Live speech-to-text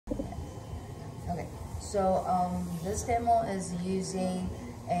Okay, so this demo is using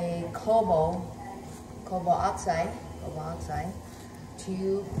a cobalt oxide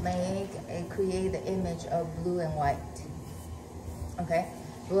to create the image of blue and white. Okay,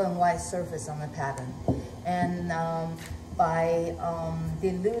 blue and white surface on the pattern, and by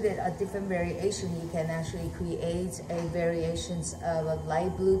diluted a different variation, you can actually create a variations of a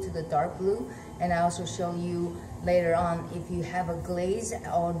light blue to the dark blue. And I also show you later on if you have a glaze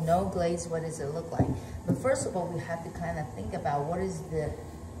or no glaze, what does it look like. But first of all, we have to kind of think about what is the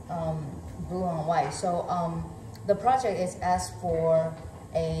blue and white. So the project is asked for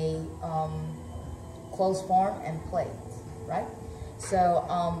a closed form and plate, right? So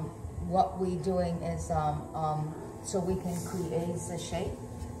what we're doing is so we can create the shape.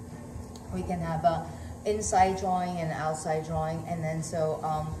 We can have a inside drawing and outside drawing, and then so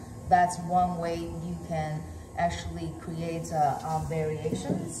that's one way you can actually create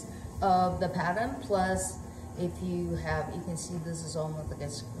variations of the pattern. Plus, if you have, you can see this is almost like a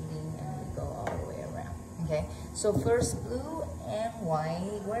screen, and we go all the way around. Okay, so first blue and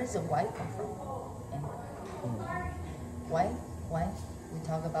white. Where does the white come from? And white. We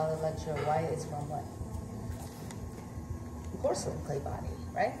talk about the lecture. White is from what? Porcelain clay body,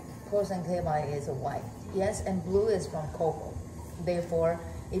 right? Porcelain clay body is a white. Yes, and blue is from cobalt. Therefore,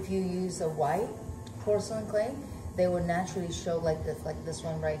 if you use a white porcelain clay, they will naturally show like this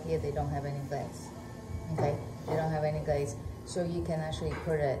one right here. They don't have any glaze. Okay, they don't have any glaze. So you can actually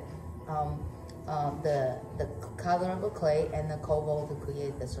put it the colorable clay and the cobalt to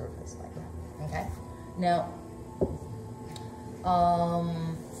create the surface like that. Okay. Now,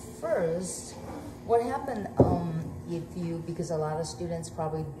 first, what happened if you, because a lot of students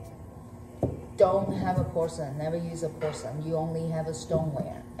probably don't have a porcelain, never use a porcelain, you only have a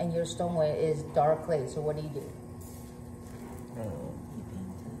stoneware, and your stoneware is dark clay, so what do?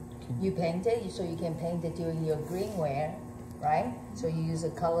 You paint it, so you can paint it during your greenware, right? So you use a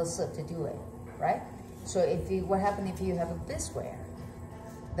color slip to do it, right? So if you, what happens if you have a bisware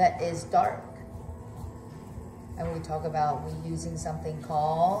that is dark? And we talk about we're using something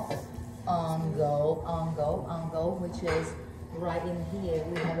called ongo, which is right in here.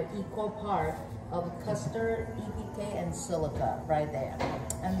 We have an equal part of custard, EPK, and silica right there.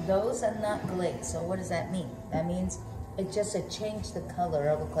 And those are not glazed. So what does that mean? That means it just changed the color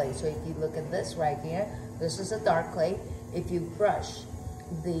of the clay. So if you look at this right here, this is a dark clay. If you brush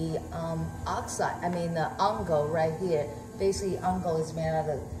the the ongo right here, basically ongo is made out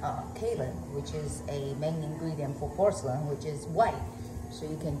of kaolin, which is a main ingredient for porcelain, which is white. So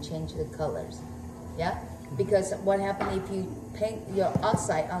you can change the colors, yeah? Because what happens if you paint your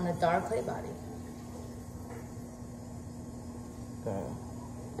oxide on the dark clay body?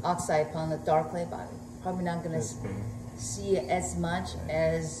 Oxide upon the dark clay body. Probably not gonna see it as much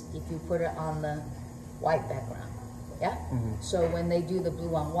as if you put it on the white background, yeah? So when they do the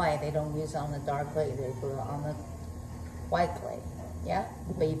blue on white, they don't use it on the dark clay, they put it on the white clay, yeah?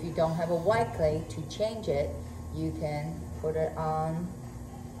 But if you don't have a white clay, to change it, you can put it on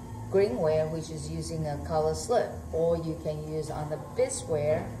greenware, which is using a color slip, or you can use on the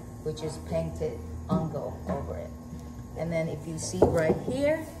bisware, which is painted ongo over it. And then if you see right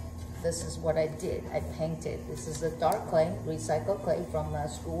here, this is what I did. I painted. This is a dark clay, recycled clay from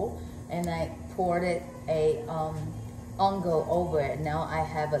school, and I poured it a ongo over it. Now I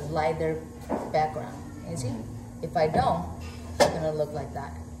have a lighter background. You see? If I don't, it's gonna look like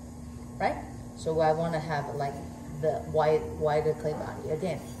that, right? So I want to have like the wider clay body.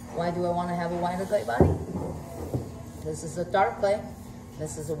 Again, why do I want to have a wider clay body? This is a dark clay.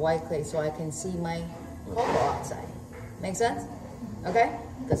 This is a white clay, so I can see my cobalt oxide. Make sense? Okay?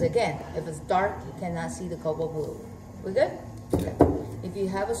 Because again, if it's dark, you cannot see the cobalt blue. We good? Okay. If you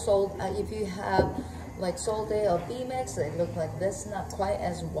have like solde or B-mix, they look like this, not quite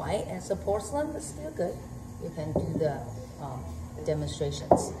as white as the porcelain, but still good. You can do the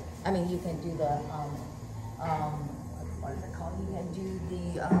demonstrations. I mean, you can do the what is it called? You can do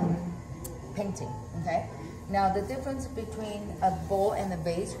the painting. Okay. Now the difference between a bowl and a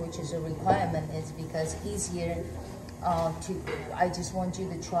vase, which is a requirement, is because easier I just want you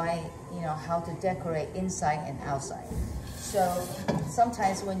to try, how to decorate inside and outside. So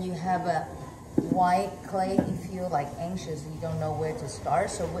sometimes when you have a white clay, you feel like anxious, you don't know where to start.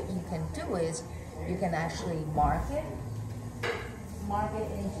 So what you can do is you can actually mark it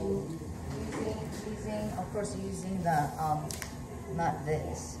into using of course using the not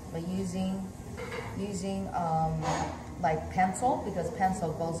this, but using like pencil, because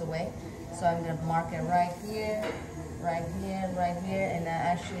pencil goes away. So I'm going to mark it right here, and I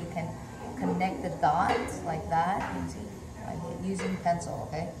actually can connect the dots like that. You see, right here, using pencil,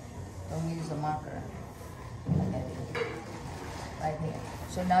 okay? Don't use a mark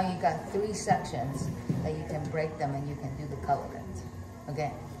So now you got 3 sections that you can break them and you can do the colorant.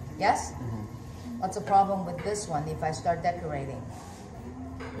 Okay, yes? What's the problem with this one if I start decorating?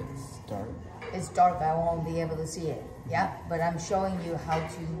 It's dark. It's dark, I won't be able to see it, yeah? But I'm showing you how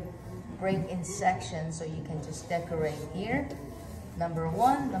to break in sections so you can just decorate here. Number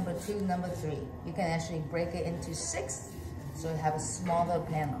 1, number 2, number 3. You can actually break it into 6, so you have a smaller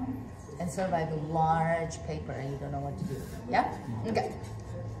panel. Instead of like a large paper and you don't know what to do, yeah? Okay.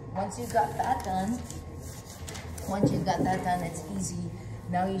 Once you got that done, it's easy.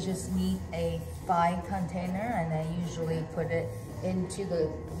 Now you just need a 5 container, and I usually put it into the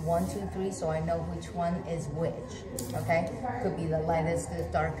 1, 2, 3, so I know which one is which, okay? Could be the lightest, the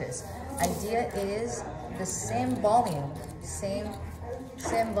darkest. Idea is the same volume, same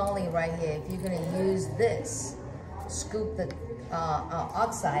volume right here. If you're gonna use this, scoop the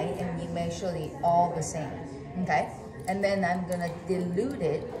oxide and you make sure they all the same, okay? And then I'm gonna dilute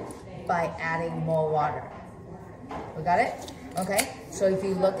it by adding more water. We got it? Okay, so if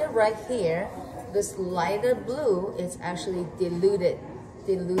you look at right here, this lighter blue is actually dilute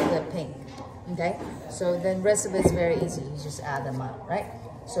the pink, okay? So then rest of it's very easy, you just add them up, right?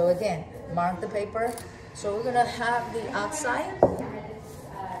 So again, mark the paper. So we're gonna have the oxide.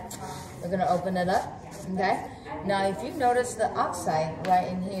 We're gonna open it up, okay? Now if you notice the oxide right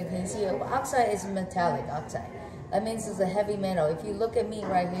in here, you can see oxide is metallic oxide. That means it's a heavy metal. If you look at me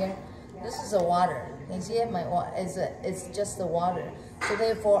right here, this is a water. You see it? It's just the water. So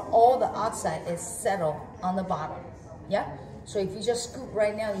therefore, all the oxide is settled on the bottom. Yeah? So if you just scoop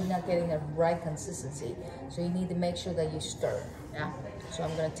right now, you're not getting the right consistency. So you need to make sure that you stir. Yeah? So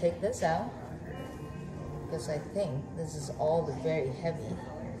I'm going to take this out, because I think this is all very heavy.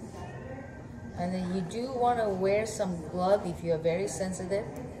 And then you do want to wear some glove if you're very sensitive.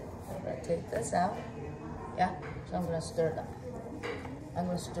 I'm going to take this out. Yeah? So I'm going to stir them. I'm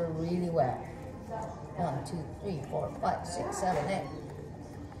going to stir really well. 1, 2, 3, 4, 5, 6, 7, 8.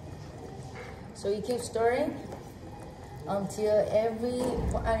 So you keep stirring until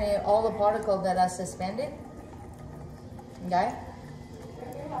all the particles that are suspended. Okay?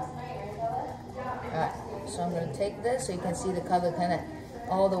 Alright, so I'm going to take this so you can see the color kind of,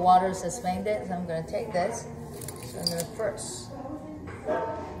 all the water suspended. So I'm going to take this. So I'm going to first,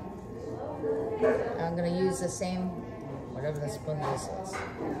 I'm going to use the same, whatever the spoon this is,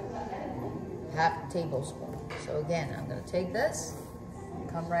 half tablespoon. So again, I'm going to take this,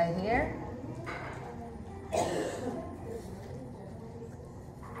 come right here.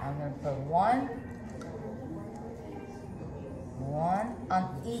 I'm going to put one on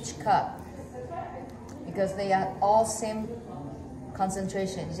each cup, because they are all same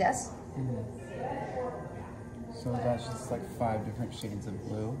concentrations, yes? So that's just like 5 different shades of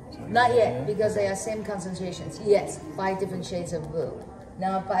blue? Not yet, because they are same concentrations. Yes, 5 different shades of blue.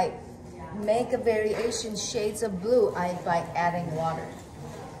 Now if I make a variation shades of blue, by adding water.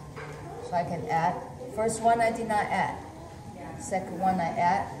 So I can add, first one I did not add. Second one I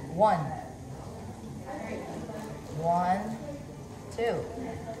add 1. 1, 2.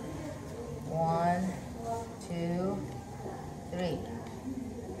 1, 2, 3.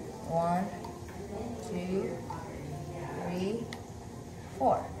 1, 2, 3,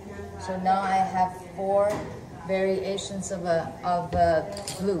 4. So now I have 4 variations of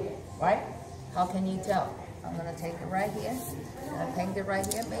blue, right? How can you tell? I'm gonna take it right here. I'm gonna paint it right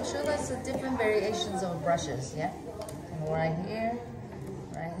here. Make sure that's the different variations of brushes, yeah? And right here,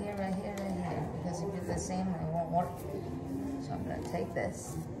 right here, right here, right here. Because if you do the same, it won't work. So I'm gonna take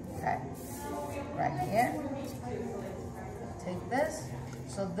this, okay? Right here. Take this.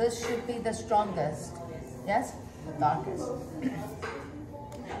 So this should be the strongest, yes? The darkest.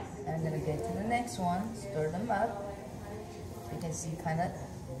 And I'm gonna get to the next one, stir them up. You can see kind of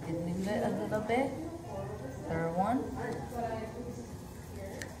dilute it a little bit. Third one.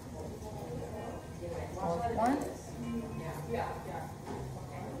 Fourth one.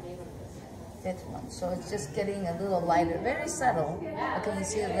 Fifth one. So it's just getting a little lighter, very subtle. Okay, you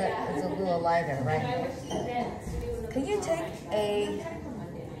see that it's a little lighter, right? Can you take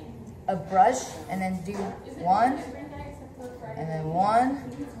a brush and then do 1, and then 1,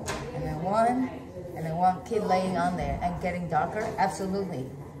 and then 1, and then 1, keep laying on there and getting darker? Absolutely.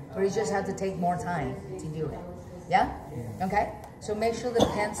 But you just have to take more time to do it. Yeah? Okay? So make sure the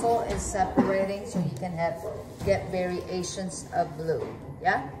pencil is separating so you can get variations of blue.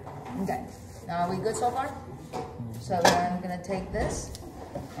 Yeah? Okay. Now are we good so far? So I'm going to take this.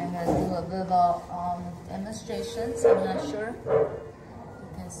 I'm going to do a little demonstrations. I'm not sure you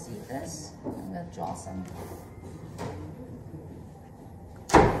can see this. I'm going to draw some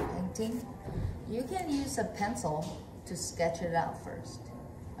painting. You can use a pencil to sketch it out first.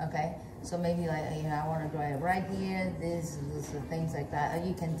 Okay, so maybe like, you know, I want to draw it right here, this, things like that. Or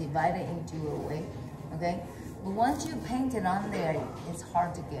you can divide it into a way, okay? But once you paint it on there, it's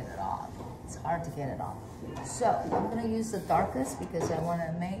hard to get it off. It's hard to get it off. So I'm gonna use the darkest because I want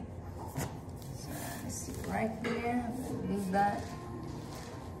to make, so let's see, right here, I'm gonna use that.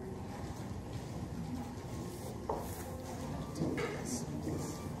 Take this.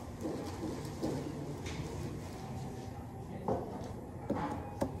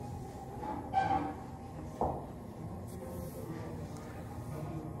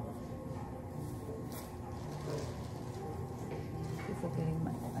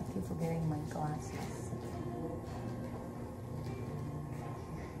 I keep forgetting my glasses.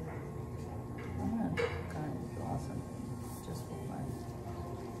 I'm gonna kind of draw something just for fun.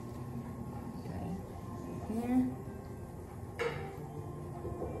 Okay, here.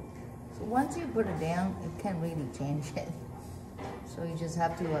 So once you put it down, it can't really change it. So you just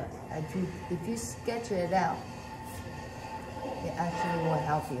have to, if you sketch it out, it actually will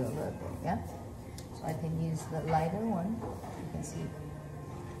help you a little bit, yeah? So I can use the lighter one, you can see.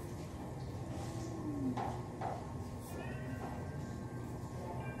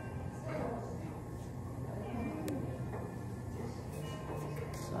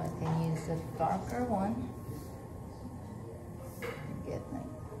 So I can use the darker one. Get like,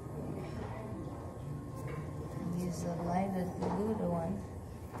 use the lighter blue one.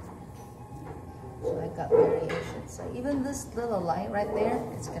 So I got variations. So even this little light right there,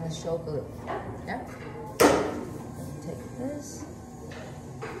 it's gonna show blue. Yeah. Take this.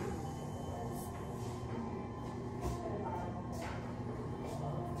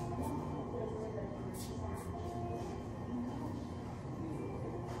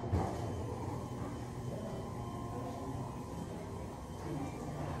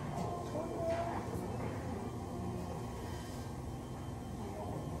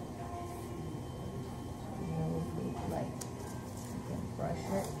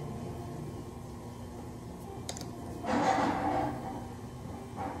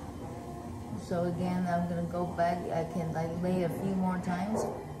 So again, I'm gonna go back. I can like lay a few more times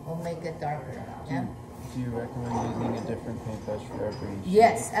or make it darker. Yeah. Do you recommend using a different paintbrush for every shade?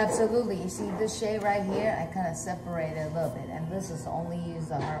 Yes, absolutely. You see this shade right here, I kind of separate it a little bit, and this is only use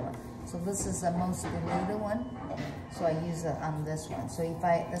the hard one. So this is the most diluted one, so I use it on this one. So if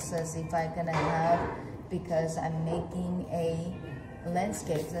this says if I'm gonna have, because I'm making a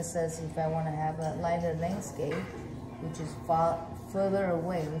landscape that says if I want to have a lighter landscape, which is far further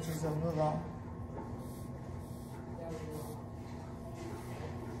away, which is a little.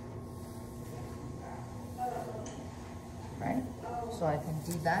 Right? So I can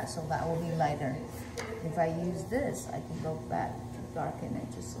do that, so that will be lighter. If I use this, I can go back to darken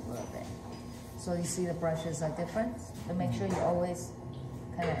it just a little bit. So you see the brushes are different, but make sure you always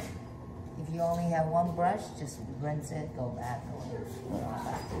kind of, if you only have one brush, just rinse it, go back, go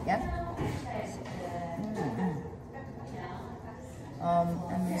back, yeah?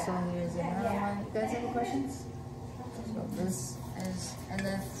 And so here's another one. You guys have any questions? So this is, and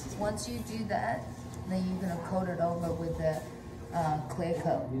then once you do that, then you're gonna coat it over with the clear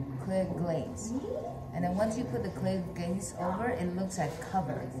glaze. And then once you put the clear glaze over, it looks like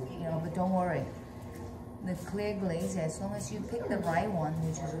covered, you know, but don't worry. The clear glaze, as long as you pick the right one,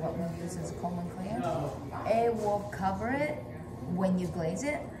 which is what we use as common clear, it will cover it when you glaze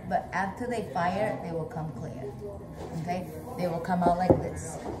it, but after they fire, they will come clear, okay? They will come out like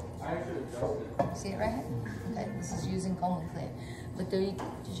this. See it right here? Okay, this is using common clear. But did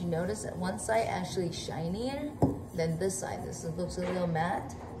you notice that one side actually shinier than this side? This looks a little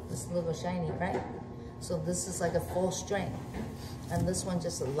matte, this is a little shiny, right? So this is like a full strength. And this one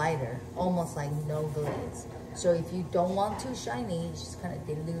just lighter, almost like no glaze. So if you don't want too shiny, you just kind of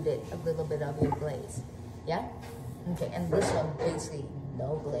dilute it a little bit of your glaze. Yeah? Okay, and this one basically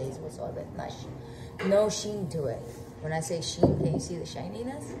no glaze whatsoever, no sheen to it. When I say sheen, can you see the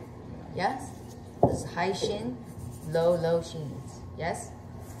shininess? Yes? This is high sheen, low sheens. Yes?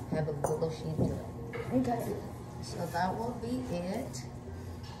 Have a little sheen to it. Okay, so that will be it.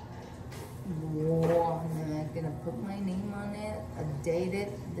 Whoa, and I'm gonna put my name on it.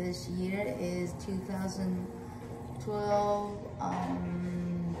 Dated this year is 2012.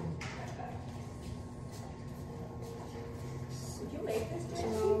 Did you make this,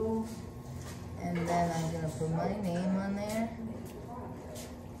 Jenchi? 2, and then I'm gonna put my name on there,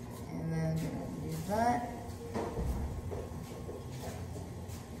 and then I'm gonna do that.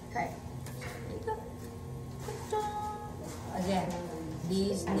 Okay. Again.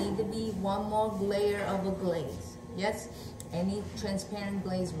 These need to be one more layer of a glaze. Yes? Any transparent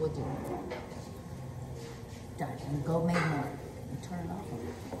glaze will do. Done. And go make more. And turn it off.